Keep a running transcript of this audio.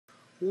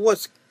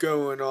What's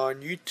going on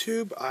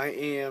YouTube? I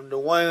am the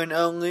one and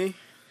only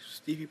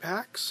Stevie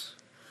Pax.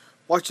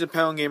 Watching the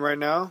Pound game right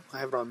now. I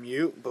have it on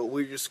mute, but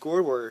we just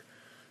scored where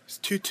it's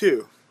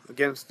 2-2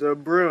 against the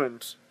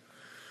Bruins.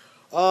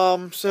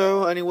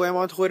 So anyway, I'm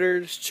on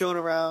Twitter just chilling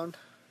around.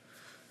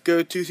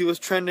 Go to see what's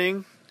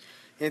trending.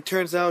 And it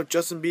turns out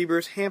Justin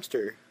Bieber's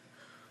hamster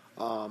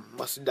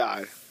must have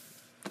died.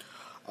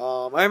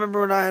 I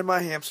remember when I had my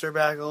hamster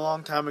back a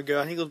long time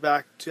ago. I think it was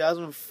back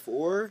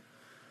 2004.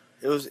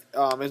 It was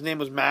his name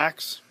was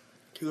Max.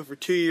 He lived for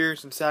 2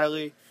 years and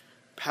sadly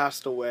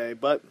passed away.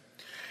 But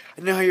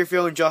I know how you're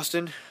feeling,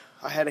 Justin.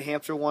 I had a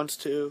hamster once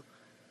too,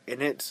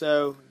 and it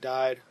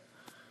died.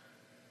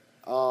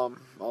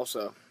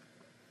 Also,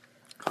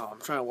 I'm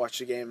trying to watch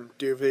the game and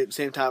do it at the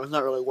same time. It's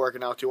not really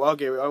working out too well.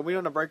 Okay, are we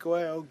on a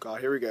breakaway? Oh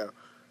God, here we go.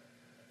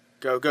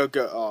 Go, go,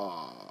 go.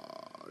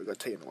 Oh, we got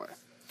taken away.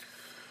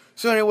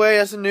 So anyway,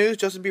 that's the news.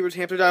 Justin Bieber's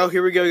hamster died. Oh,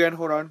 here we go again.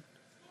 Hold on.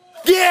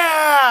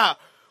 Yeah!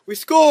 We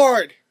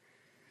scored!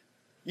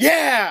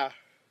 Yeah!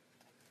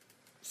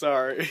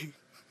 Sorry.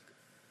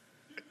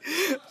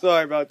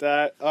 Sorry about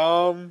that.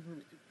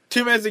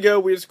 2 minutes ago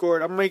we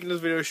scored. I'm making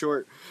this video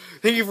short.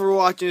 Thank you for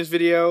watching this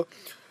video.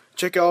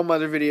 Check out all my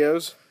other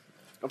videos.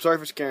 I'm sorry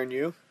for scaring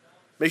you.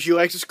 Make sure you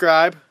like,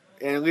 subscribe,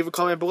 and leave a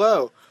comment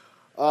below.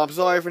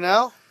 Sorry for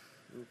now.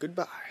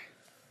 Goodbye.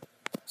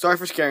 Sorry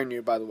for scaring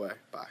you, by the way.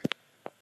 Bye.